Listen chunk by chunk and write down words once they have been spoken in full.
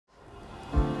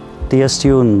Dear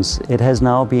students, it has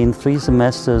now been 3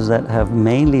 semesters that have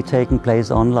mainly taken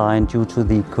place online due to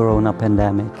the corona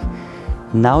pandemic.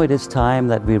 Now it is time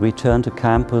that we return to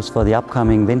campus for the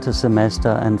upcoming winter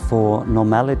semester and for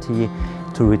normality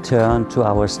to return to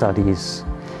our studies.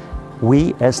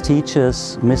 We as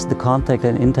teachers miss the contact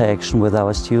and interaction with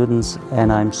our students,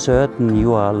 and I'm certain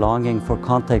you are longing for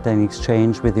contact and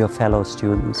exchange with your fellow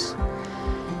students.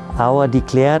 Our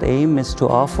declared aim is to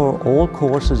offer all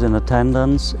courses in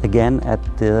attendance again at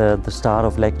the start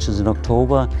of lectures in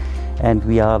October, and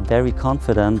we are very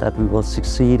confident that we will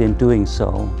succeed in doing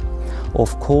so.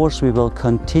 Of course, we will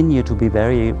continue to be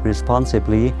very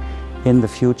responsibly in the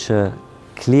future.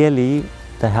 Clearly,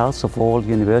 the health of all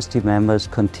university members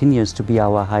continues to be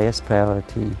our highest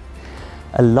priority.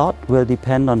 A lot will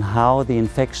depend on how the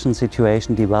infection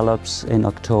situation develops in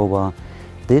October.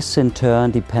 This in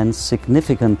turn depends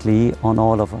significantly on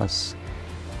all of us.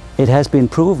 It has been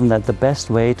proven that the best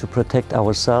way to protect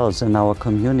ourselves and our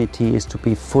community is to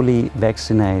be fully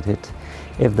vaccinated.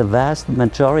 If the vast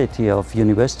majority of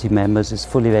university members is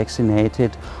fully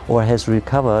vaccinated or has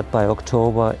recovered by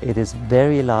October, it is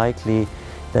very likely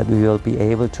that we will be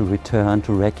able to return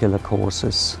to regular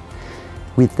courses.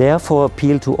 We therefore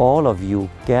appeal to all of you,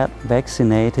 get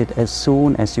vaccinated as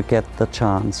soon as you get the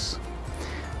chance.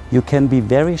 You can be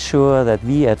very sure that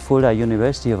we at Fulda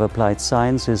University of Applied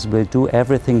Sciences will do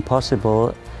everything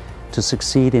possible to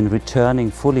succeed in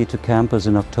returning fully to campus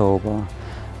in October.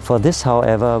 For this,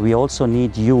 however, we also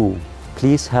need you.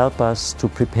 Please help us to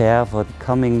prepare for the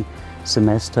coming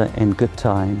semester in good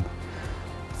time.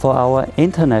 For our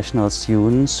international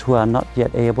students who are not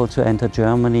yet able to enter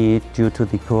Germany due to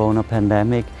the corona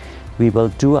pandemic, we will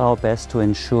do our best to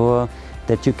ensure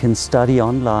that you can study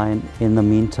online in the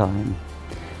meantime.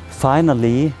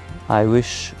 Finally, I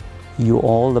wish you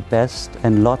all the best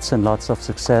and lots of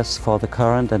success for the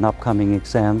current and upcoming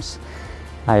exams.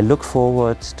 I look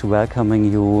forward to welcoming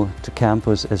you to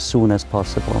campus as soon as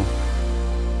possible.